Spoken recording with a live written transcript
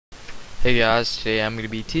Hey guys, today I'm going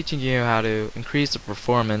to be teaching you how to increase the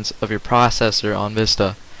performance of your processor on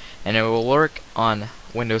Vista, and it will work on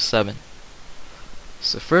Windows 7.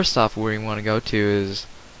 So first off, where you want to go to is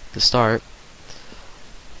the start,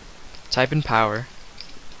 type in power,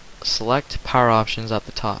 select power options at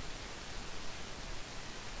the top.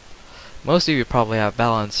 Most of you probably have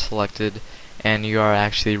balance selected and you are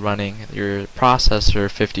actually running your processor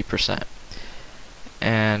 50%,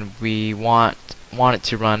 and we want it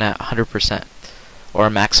to run at 100% or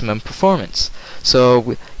maximum performance.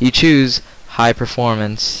 So you choose high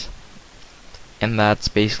performance, and that's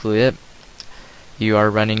basically it. You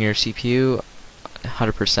are running your CPU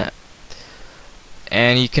 100%,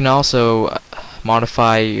 and you can also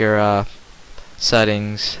modify your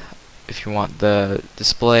settings if you want the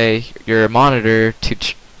display, your monitor,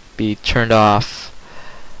 to be turned off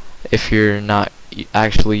if you're not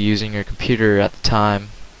actually using your computer at the time.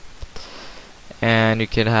 And you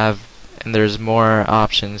can have, and there's more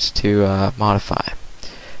options to modify.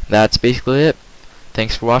 That's basically it.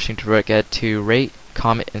 Thanks for watching. Don't forget to rate,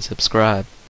 comment, and subscribe.